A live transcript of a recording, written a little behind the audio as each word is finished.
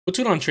What's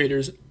going on,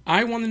 traders?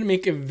 I wanted to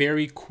make a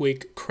very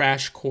quick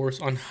crash course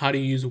on how to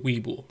use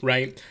Webull,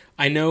 right?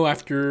 I know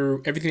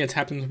after everything that's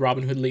happened with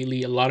Robinhood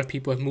lately, a lot of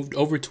people have moved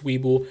over to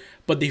Webull,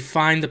 but they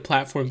find the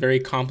platform very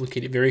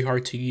complicated, very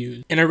hard to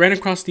use. And I ran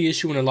across the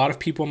issue when a lot of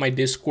people on my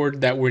Discord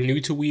that were new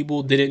to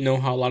Webull didn't know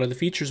how a lot of the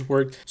features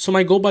worked. So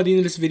my goal by the end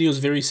of this video is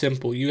very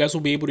simple. You guys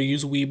will be able to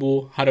use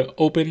Webull, how to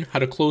open, how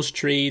to close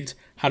trades,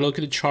 how to look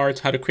at the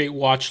charts, how to create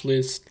watch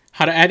lists,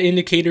 how to add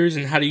indicators,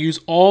 and how to use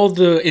all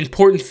the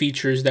important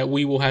features that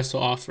Webull has to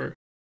offer.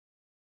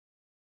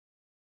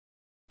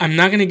 I'm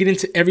not going to get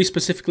into every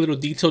specific little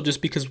detail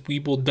just because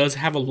Webull does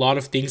have a lot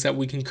of things that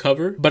we can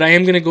cover, but I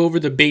am going to go over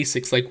the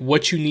basics, like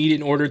what you need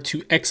in order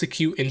to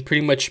execute and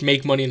pretty much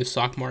make money in the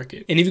stock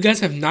market. And if you guys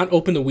have not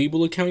opened a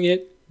Webull account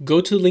yet,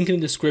 go to the link in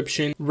the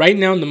description. Right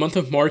now in the month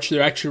of March,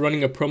 they're actually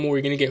running a promo where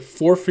you're going to get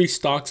 4 free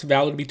stocks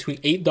valued between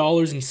 $8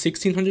 and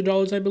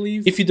 $1,600, I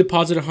believe, if you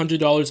deposit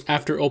 $100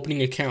 after opening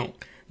an account.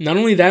 Not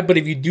only that, but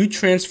if you do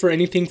transfer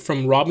anything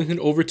from Robinhood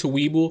over to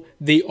Webull,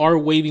 they are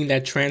waiving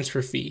that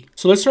transfer fee.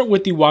 So let's start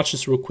with the watch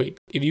list real quick.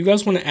 If you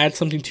guys want to add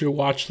something to your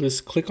watch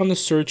list, click on the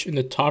search in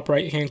the top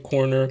right hand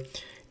corner.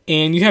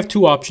 And you have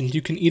two options.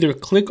 You can either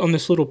click on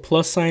this little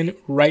plus sign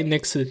right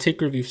next to the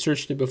ticker if you've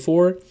searched it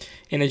before.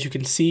 And as you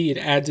can see, it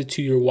adds it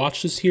to your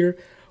watch list here.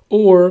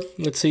 Or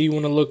let's say you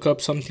want to look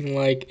up something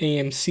like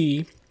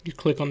AMC. You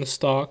click on the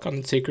stock on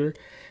the ticker,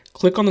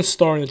 click on the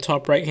star in the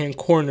top right hand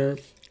corner,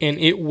 and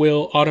it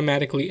will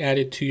automatically add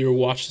it to your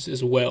watch list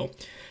as well.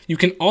 You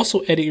can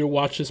also edit your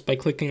watch list by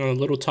clicking on the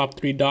little top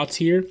 3 dots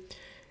here.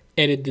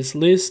 Edit this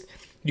list.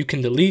 You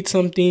can delete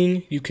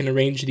something. You can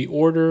arrange the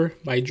order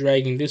by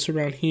dragging this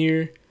around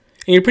here.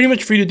 And you're pretty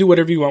much free to do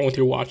whatever you want with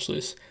your watch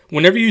list.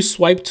 Whenever you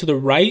swipe to the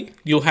right,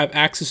 you'll have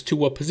access to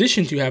what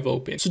positions you have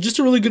open. So just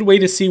a really good way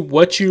to see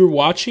what you're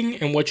watching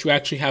and what you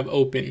actually have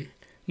open.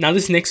 Now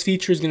this next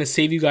feature is going to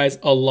save you guys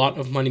a lot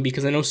of money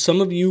because I know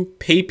some of you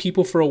pay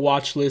people for a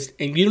watch list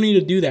and you don't need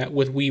to do that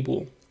with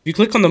Webull. If you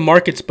click on the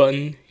markets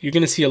button, you're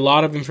going to see a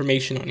lot of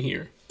information on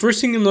here.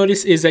 First thing you'll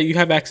notice is that you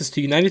have access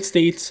to United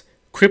States,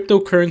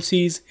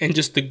 cryptocurrencies, and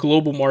just the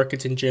global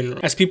markets in general.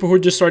 As people who are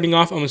just starting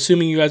off, I'm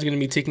assuming you guys are going to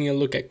be taking a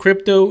look at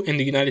crypto in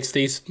the United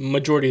States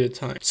majority of the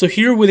time. So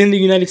here within the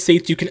United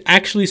States, you can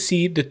actually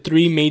see the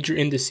 3 major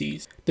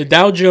indices: the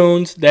Dow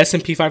Jones, the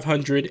S&P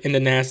 500, and the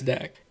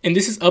NASDAQ. And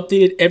this is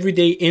updated every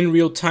day in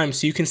real time,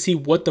 so you can see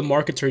what the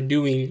markets are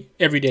doing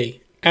every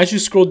day. As you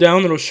scroll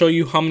down, it'll show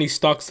you how many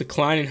stocks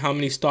declined and how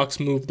many stocks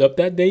moved up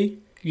that day.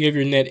 You have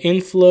your net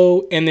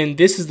inflow, and then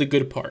this is the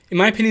good part. In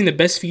my opinion, the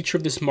best feature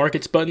of this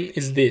markets button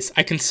is this.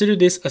 I consider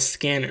this a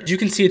scanner. As you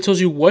can see, it tells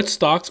you what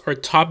stocks are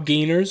top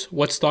gainers,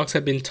 what stocks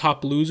have been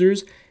top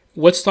losers,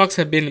 what stocks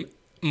have been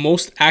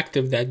most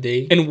active that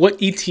day, and what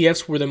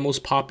ETFs were the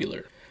most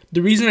popular.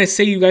 The reason I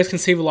say you guys can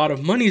save a lot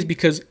of money is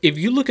because if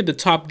you look at the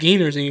top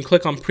gainers and you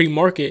click on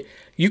pre-market,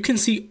 you can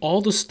see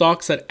all the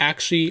stocks that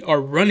actually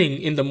are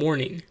running in the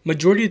morning.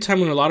 Majority of the time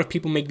when a lot of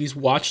people make these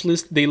watch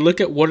lists, they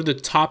look at what are the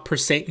top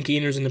percent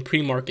gainers in the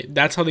pre-market.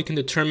 That's how they can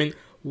determine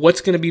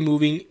what's going to be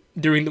moving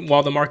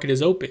while the market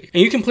is open.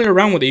 And you can play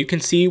around with it. You can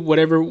see what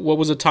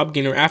was a top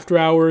gainer after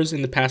hours,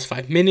 in the past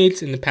 5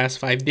 minutes, in the past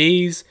 5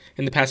 days,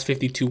 in the past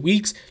 52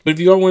 weeks. But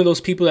if you are one of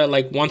those people that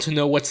want to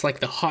know what's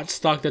the hot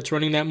stock that's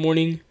running that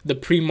morning, the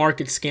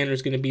pre-market scanner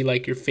is going to be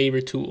your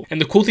favorite tool.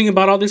 And the cool thing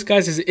about all this,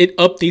 guys, is it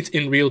updates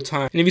in real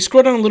time. And if you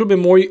scroll down a little bit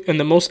more in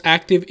the most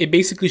active, it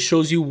basically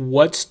shows you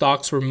what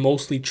stocks were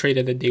mostly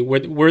traded that day, where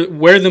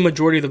the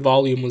majority of the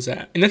volume was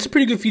at. And that's a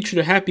pretty good feature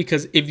to have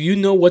because if you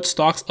know what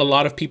stocks a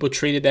lot of people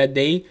traded that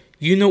day,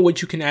 you know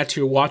what you can add to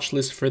your watch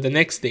list for the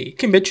next day. I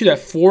can bet you that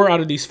 4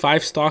 out of these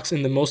 5 stocks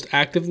in the most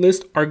active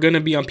list are going to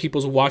be on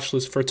people's watch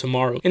list for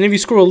tomorrow. And if you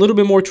scroll a little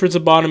bit more towards the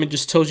bottom, it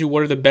just tells you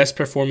what are the best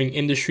performing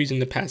industries in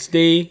the past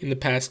day, in the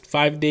past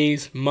 5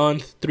 days,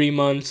 month, 3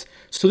 months.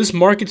 So this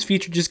markets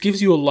feature just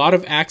gives you a lot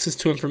of access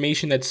to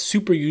information that's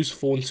super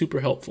useful and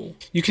super helpful.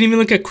 You can even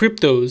look at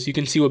cryptos. You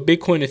can see what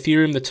Bitcoin,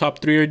 Ethereum, the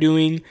top 3 are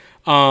doing.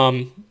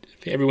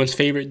 Everyone's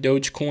favorite,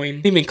 Dogecoin.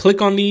 You can even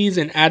click on these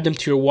and add them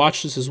to your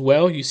watch list as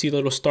well. You see the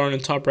little star in the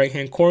top right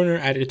hand corner,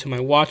 added it to my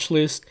watch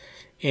list.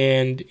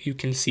 And you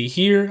can see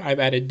here,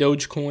 I've added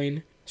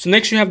Dogecoin. So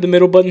next you have the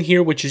middle button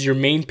here, which is your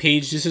main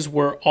page. This is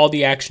where all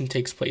the action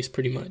takes place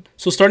pretty much.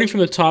 So starting from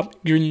the top,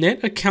 your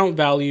net account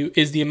value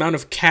is the amount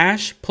of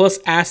cash plus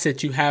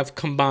assets you have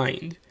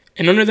combined.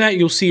 And under that,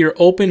 you'll see your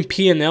open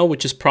P&L,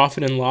 which is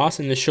profit and loss.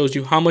 And this shows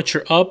you how much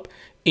you're up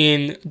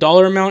in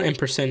dollar amount and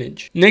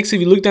percentage. Next,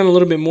 if you look down a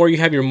little bit more, you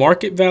have your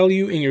market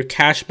value and your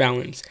cash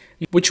balance.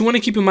 What you want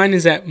to keep in mind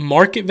is that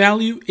market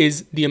value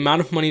is the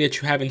amount of money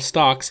that you have in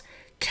stocks.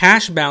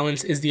 Cash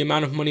balance is the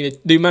amount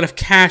of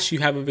cash you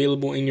have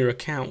available in your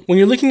account. When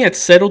you're looking at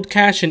settled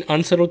cash and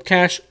unsettled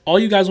cash, all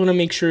you guys want to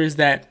make sure is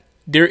that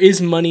there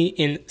is money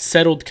in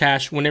settled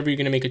cash whenever you're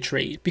going to make a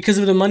trade. Because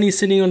if the money is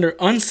sitting under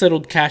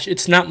unsettled cash,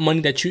 it's not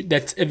money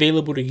that's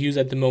available to use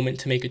at the moment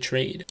to make a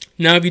trade.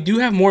 Now, if you do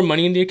have more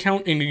money in the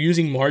account and you're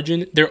using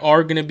margin, there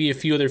are going to be a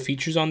few other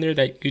features on there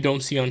that you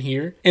don't see on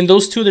here. And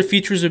those two other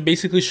features would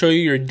basically show you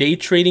your day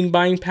trading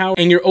buying power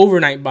and your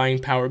overnight buying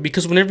power.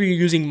 Because whenever you're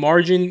using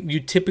margin, you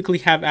typically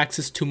have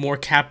access to more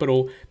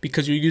capital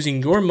because you're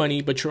using your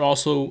money, but you're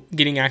also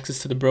getting access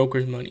to the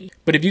broker's money.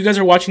 But if you guys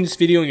are watching this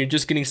video and you're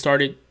just getting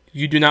started,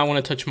 you do not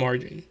want to touch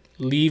margin.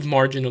 Leave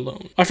margin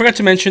alone. I forgot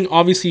to mention,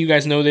 obviously you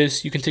guys know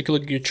this, you can take a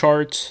look at your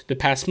charts, the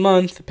past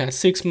month, the past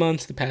 6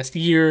 months, the past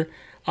year,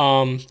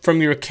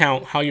 from your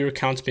account, how your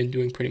account's been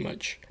doing pretty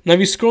much. Now, if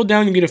you scroll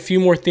down, you get a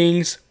few more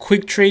things.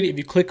 Quick trade, if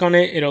you click on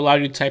it, it'll allow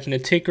you to type in a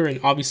ticker and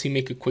obviously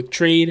make a quick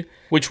trade,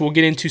 which we'll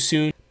get into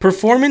soon.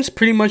 Performance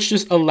pretty much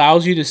just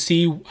allows you to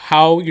see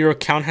how your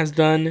account has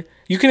done.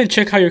 You can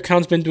check how your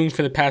account's been doing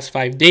for the past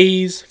 5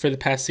 days, for the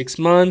past 6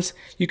 months.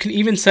 You can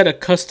even set a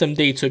custom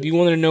date. So if you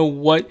wanted to know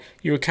what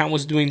your account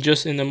was doing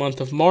just in the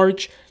month of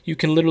March, you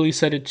can literally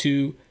set it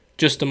to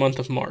just the month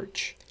of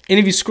March. And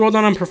if you scroll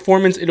down on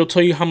performance, it'll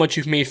tell you how much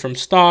you've made from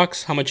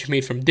stocks, how much you've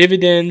made from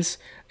dividends,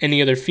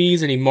 any other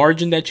fees, any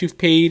margin that you've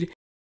paid.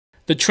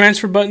 The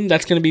transfer button,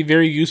 that's going to be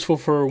very useful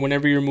for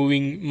whenever you're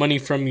moving money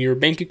from your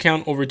bank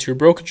account over to your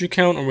brokerage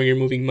account, or when you're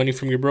moving money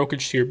from your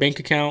brokerage to your bank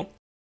account.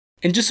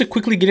 And just to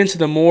quickly get into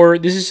the more,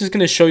 this is just going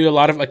to show you a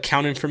lot of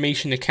account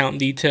information, account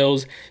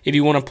details. If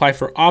you want to apply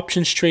for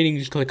options trading,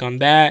 you can click on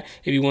that.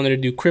 If you wanted to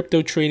do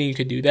crypto trading, you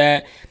could do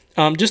that.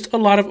 Just a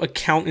lot of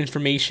account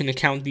information,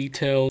 account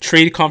detail,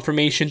 trade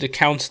confirmations,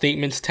 account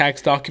statements, tax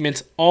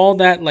documents, all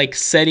that like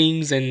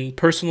settings and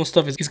personal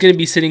stuff is going to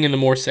be sitting in the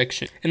more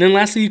section. And then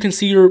lastly, you can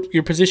see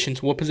your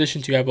positions, what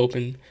positions you have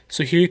open.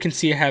 So here you can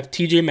see I have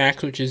TJ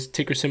Maxx, which is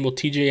ticker symbol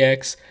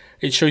TJX.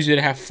 It shows you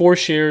that I have 4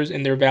 shares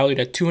and they're valued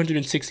at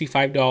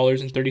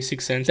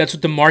 $265.36. That's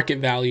what the market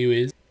value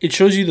is. It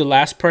shows you the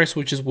last price,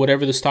 which is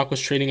whatever the stock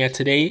was trading at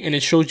today, and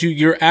it shows you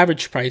your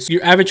average price.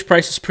 Your average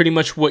price is pretty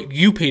much what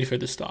you paid for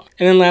the stock.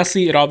 And then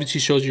lastly, it obviously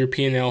shows your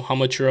P&L, how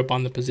much you're up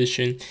on the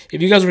position.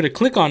 If you guys were to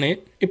click on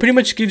it, it pretty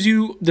much gives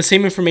you the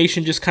same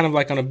information, just kind of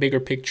like on a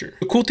bigger picture.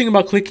 The cool thing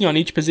about clicking on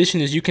each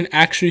position is you can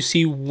actually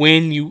see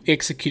when you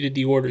executed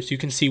the orders. You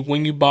can see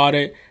when you bought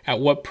it, at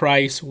what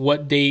price,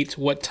 what date,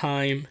 what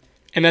time.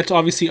 And that's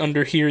obviously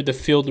under here, the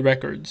field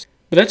records.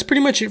 But that's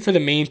pretty much it for the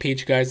main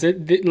page, guys.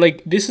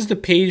 This is the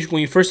page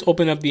when you first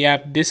open up the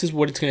app. This is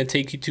what it's going to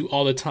take you to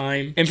all the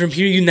time. And from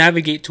here, you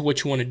navigate to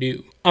what you want to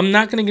do. I'm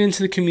not going to get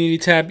into the community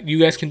tab. You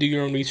guys can do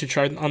your own research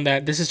on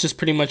that. This is just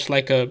pretty much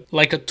like a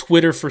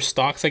Twitter for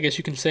stocks, I guess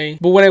you can say.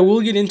 But what I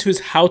will get into is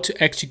how to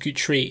execute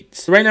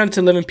trades. Right now it's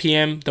 11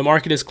 p.m. The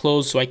market is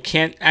closed, so I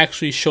can't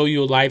actually show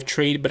you a live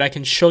trade, but I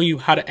can show you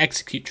how to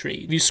execute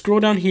trade. If you scroll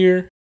down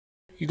here,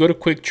 you go to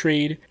quick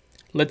trade.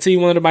 Let's say you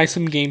wanted to buy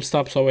some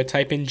GameStop, so I would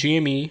type in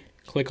GME.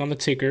 Click on the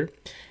ticker,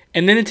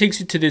 and then it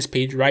takes you to this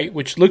page, right?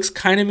 Which looks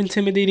kind of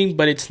intimidating,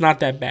 but it's not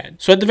that bad.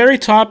 So at the very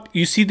top,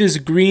 you see this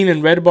green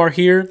and red bar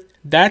here.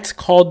 That's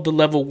called the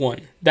level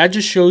 1. That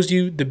just shows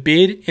you the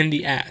bid and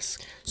the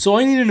ask. So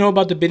all you need to know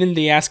about the bid and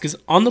the ask is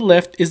on the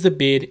left is the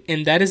bid,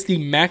 and that is the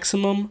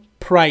maximum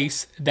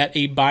price that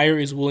a buyer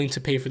is willing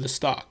to pay for the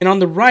stock. And on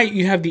the right,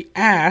 you have the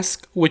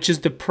ask, which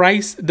is the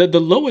price, the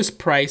lowest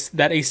price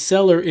that a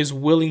seller is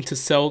willing to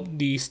sell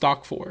the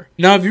stock for.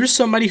 Now, if you're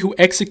somebody who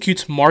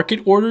executes market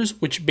orders,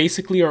 which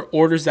basically are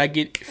orders that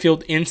get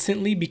filled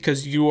instantly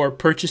because you are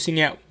purchasing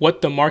at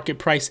what the market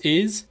price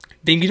is,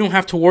 then you don't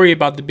have to worry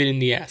about the bid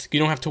and the ask. You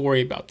don't have to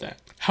worry about that.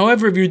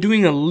 However, if you're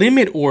doing a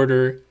limit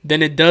order,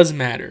 then it does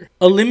matter.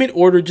 A limit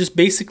order just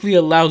basically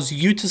allows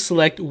you to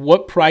select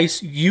what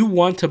price you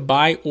want to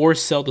buy or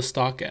sell the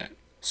stock at.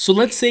 So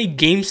let's say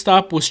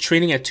GameStop was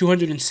trading at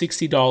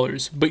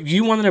 $260, but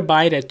you wanted to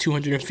buy it at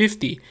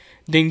 $250.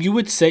 Then you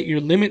would set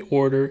your limit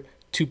order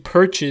to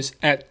purchase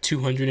at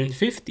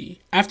 $250.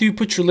 After you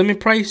put your limit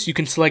price, you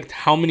can select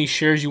how many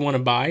shares you want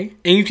to buy.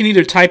 And you can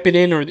either type it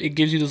in or it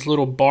gives you this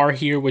little bar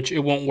here, which it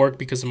won't work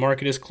because the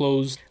market is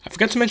closed. I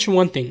forgot to mention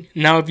one thing.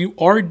 Now, if you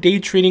are day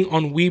trading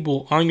on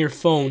Webull on your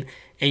phone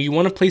and you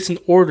want to place an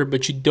order,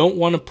 but you don't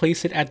want to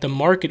place it at the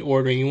market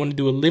order and you want to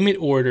do a limit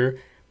order,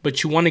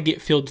 but you want to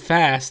get filled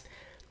fast,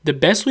 the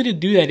best way to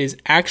do that is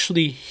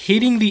actually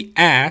hitting the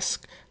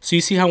ask. So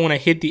you see how when I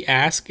hit the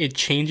ask, it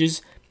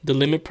changes the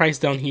limit price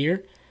down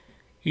here.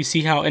 You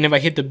see how, and if I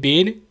hit the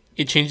bid,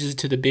 it changes it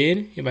to the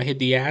bid. If I hit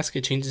the ask,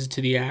 it changes it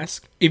to the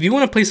ask. If you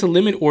want to place a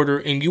limit order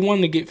and you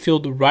want to get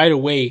filled right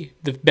away,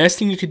 the best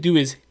thing you could do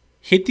is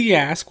hit the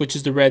ask, which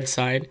is the red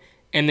side,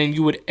 and then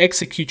you would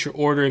execute your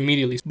order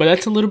immediately. But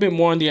that's a little bit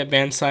more on the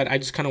advanced side. I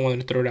just kind of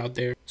wanted to throw it out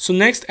there. So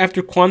next,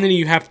 after quantity,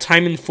 you have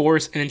time in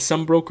force, and in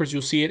some brokers,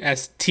 you'll see it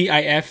as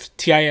TIF.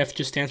 TIF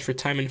just stands for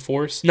time in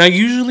force. Now,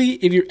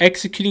 usually, if you're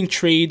executing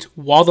trades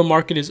while the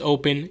market is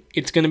open,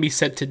 it's going to be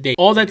set to date.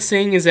 All that's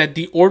saying is that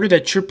the order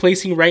that you're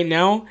placing right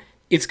now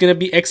it's going to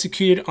be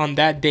executed on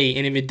that day.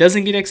 And if it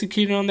doesn't get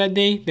executed on that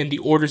day, then the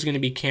order is going to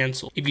be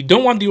canceled. If you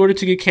don't want the order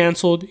to get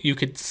canceled, you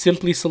could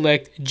simply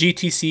select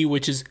GTC,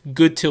 which is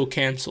good till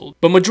canceled.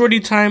 But majority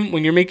of the time,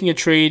 when you're making a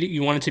trade,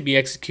 you want it to be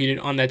executed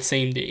on that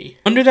same day.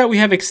 Under that, we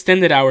have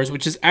extended hours,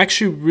 which is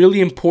actually really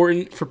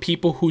important for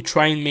people who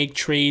try and make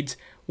trades,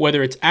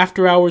 whether it's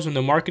after hours when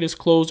the market is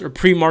closed or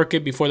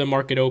pre-market before the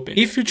market opens.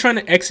 If you're trying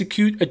to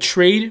execute a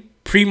trade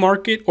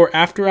pre-market or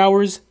after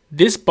hours,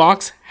 this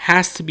box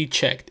has to be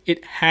checked.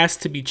 It has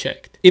to be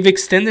checked. If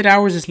extended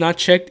hours is not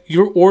checked,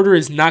 your order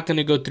is not going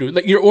to go through.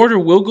 Like, your order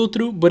will go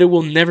through, but it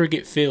will never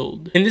get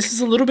filled. And this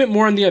is a little bit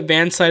more on the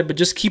advanced side, but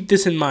just keep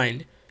this in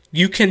mind.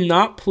 You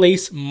cannot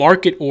place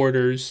market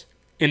orders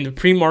in the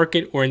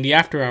pre-market or in the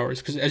after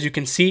hours, because as you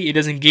can see, it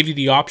doesn't give you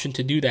the option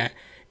to do that.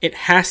 It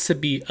has to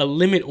be a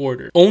limit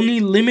order. Only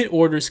limit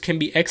orders can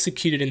be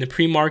executed in the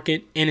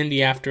pre-market and in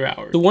the after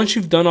hours. So once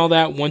you've done all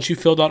that, once you've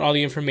filled out all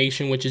the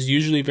information, which is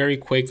usually very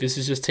quick, this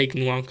is just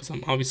taking long because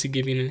I'm obviously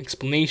giving an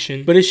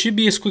explanation, but it should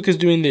be as quick as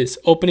doing this: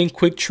 opening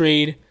quick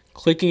trade,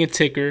 clicking a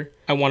ticker.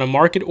 I want a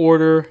market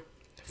order,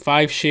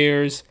 5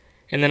 shares,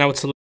 and then I would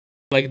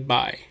select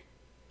buy.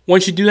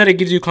 Once you do that, it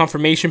gives you a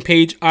confirmation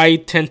page. I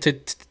tend to,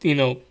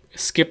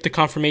 skip the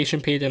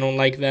confirmation page. I don't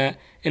like that.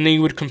 And then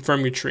you would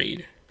confirm your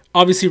trade.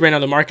 Obviously, right now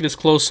the market is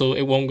closed, so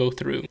it won't go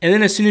through. And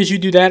then as soon as you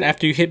do that,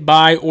 after you hit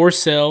buy or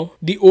sell,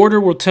 the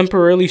order will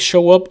temporarily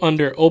show up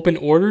under open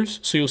orders.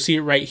 So you'll see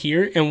it right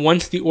here. And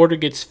once the order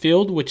gets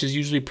filled, which is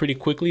usually pretty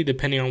quickly,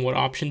 depending on what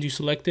options you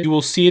selected, you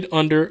will see it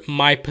under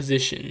my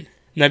position.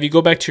 Now, if you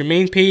go back to your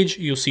main page,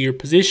 you'll see your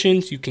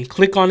positions. You can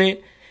click on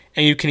it,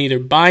 and you can either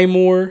buy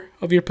more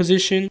of your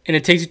position, and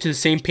it takes you to the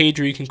same page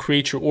where you can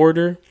create your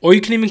order, or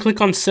you can even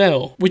click on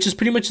sell, which is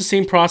pretty much the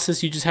same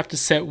process. You just have to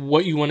set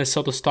what you want to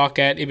sell the stock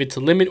at. If it's a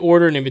limit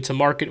order and if it's a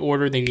market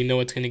order, then you know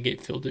it's going to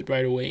get filled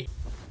right away.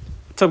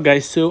 What's up,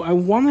 guys? So I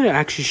wanted to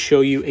actually show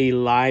you a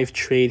live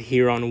trade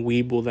here on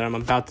Webull that I'm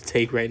about to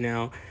take right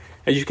now.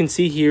 As you can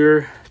see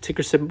here,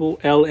 ticker symbol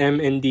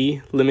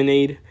LMND,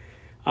 Lemonade.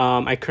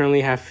 I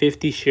currently have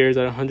 50 shares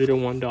at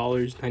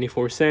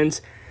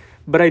 $101.94.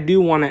 But I do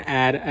want to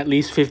add at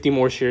least 50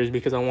 more shares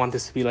because I want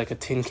this to be like a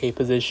 10K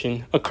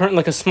position,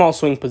 a small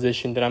swing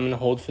position that I'm going to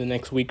hold for the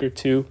next week or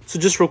two. So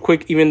just real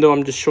quick, even though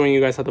I'm just showing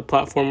you guys how the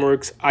platform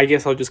works, I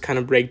guess I'll just kind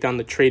of break down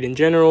the trade in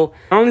general.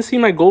 Honestly,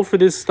 my goal for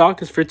this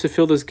stock is for it to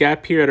fill this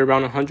gap here at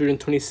around $126,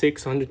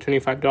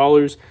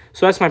 $125.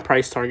 So that's my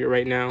price target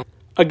right now.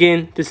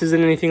 Again, this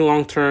isn't anything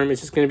long term.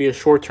 It's just going to be a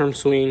short term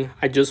swing.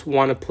 I just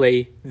want to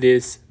play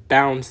this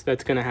bounce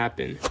that's going to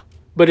happen.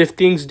 But if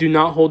things do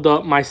not hold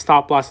up, my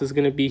stop loss is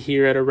going to be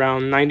here at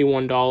around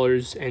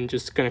 $91 and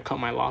just going to cut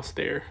my loss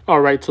there.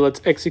 All right, so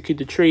let's execute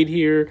the trade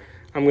here.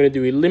 I'm going to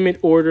do a limit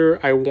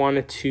order. I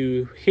wanted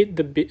to hit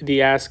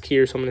the ask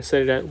here, so I'm going to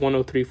set it at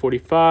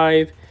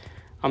 103.45.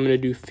 I'm going to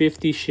do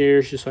 50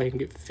 shares just so I can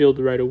get filled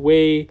right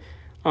away.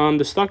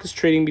 The stock is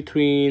trading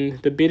between,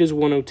 the bid is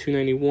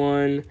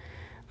 102.91.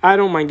 I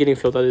don't mind getting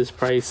filled at this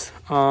price.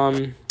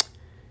 And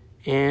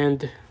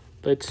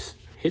let's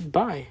hit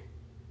buy.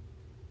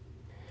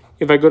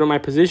 If I go to my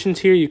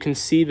positions here, you can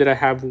see that I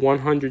have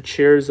 100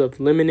 shares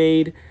of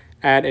Lemonade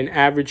at an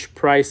average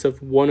price of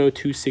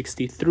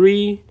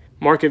 102.63.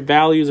 Market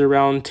value is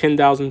around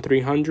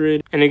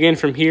 10,300. And again,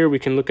 from here, we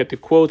can look at the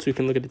quotes. We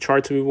can look at the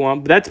charts if we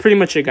want. But that's pretty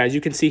much it, guys. You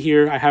can see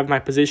here, I have my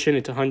position.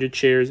 It's 100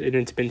 shares and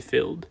it's been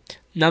filled.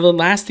 Now, the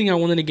last thing I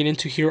wanted to get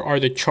into here are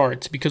the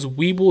charts, because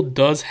Webull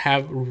does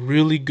have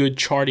really good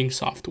charting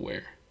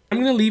software. I'm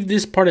going to leave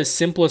this part as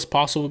simple as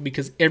possible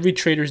because every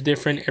trader is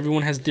different.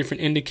 Everyone has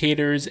different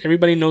indicators.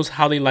 Everybody knows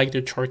how they like their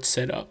charts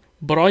set up.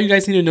 But all you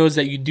guys need to know is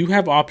that you do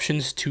have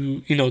options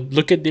to,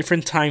 look at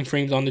different time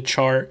frames on the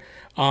chart.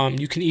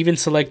 You can even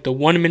select the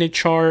 1 minute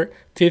chart,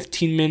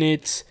 15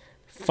 minutes,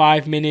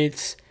 5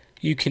 minutes.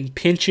 You can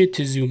pinch it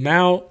to zoom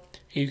out.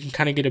 And you can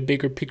kind of get a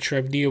bigger picture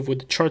idea of what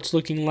the chart's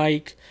looking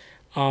like.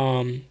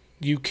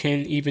 You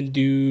can even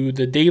do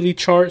the daily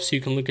chart, so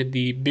you can look at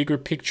the bigger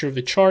picture of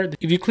the chart.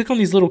 If you click on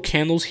these little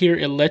candles here,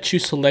 it lets you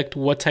select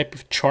what type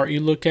of chart you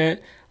look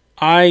at.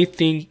 I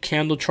think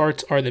candle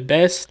charts are the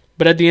best,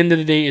 but at the end of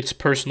the day, it's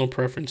personal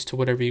preference to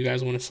whatever you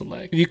guys want to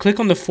select. If you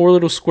click on the 4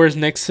 little squares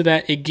next to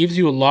that, it gives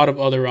you a lot of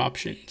other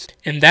options.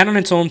 And that on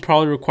its own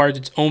probably requires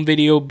its own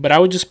video, but I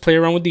would just play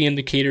around with the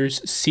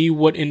indicators, see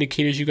what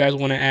indicators you guys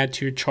want to add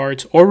to your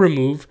charts or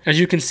remove. As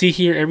you can see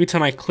here, every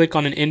time I click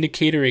on an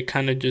indicator, it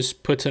kind of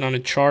just puts it on a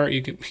chart.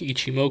 You can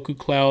Ichimoku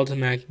clouds,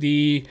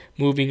 MACD,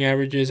 moving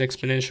averages,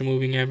 exponential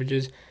moving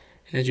averages.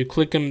 And as you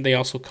click them, they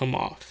also come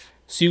off.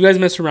 So you guys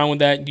mess around with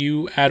that.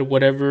 You add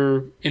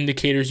whatever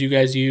indicators you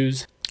guys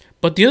use.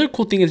 But the other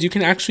cool thing is you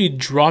can actually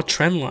draw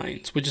trend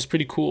lines, which is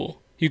pretty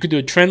cool. You could do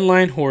a trend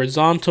line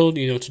horizontal,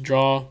 to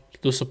draw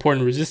those support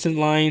and resistance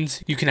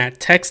lines. You can add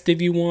text if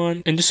you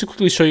want. And just to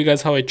quickly show you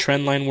guys how a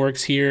trend line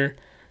works here,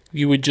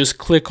 you would just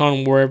click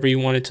on wherever you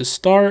want it to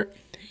start.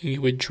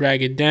 You would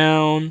drag it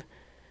down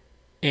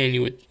and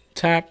you would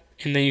tap,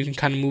 and then you can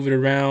kind of move it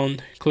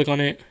around, click on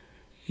it,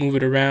 move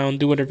it around,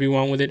 do whatever you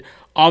want with it.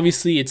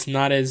 Obviously, it's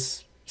not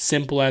as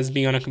simple as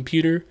being on a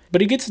computer,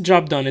 but it gets the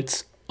job done.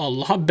 It's a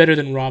lot better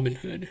than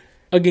Robinhood.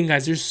 Again,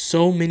 guys, there's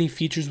so many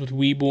features with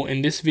Webull,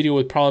 and this video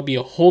would probably be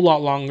a whole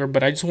lot longer,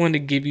 but I just wanted to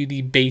give you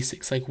the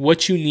basics, like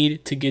what you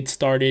need to get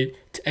started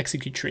to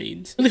execute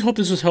trades. I really hope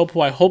this was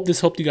helpful. I hope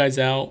this helped you guys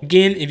out.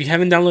 Again, if you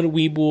haven't downloaded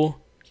Webull,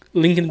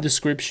 link in the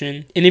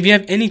description. And if you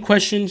have any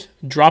questions,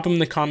 drop them in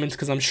the comments,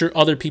 because I'm sure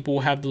other people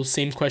will have those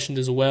same questions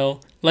as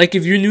well. Like,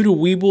 if you're new to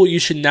Webull, you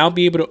should now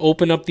be able to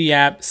open up the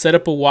app, set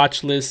up a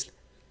watch list,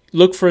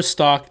 look for a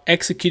stock,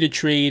 execute a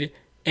trade,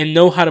 and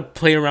know how to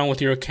play around with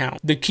your account.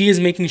 The key is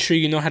making sure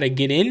you know how to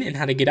get in and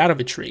how to get out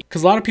of a trade,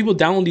 because a lot of people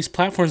download these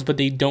platforms, but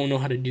they don't know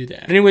how to do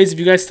that. Anyways, if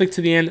you guys stick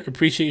to the end,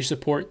 appreciate your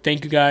support.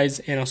 Thank you guys,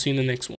 and I'll see you in the next one.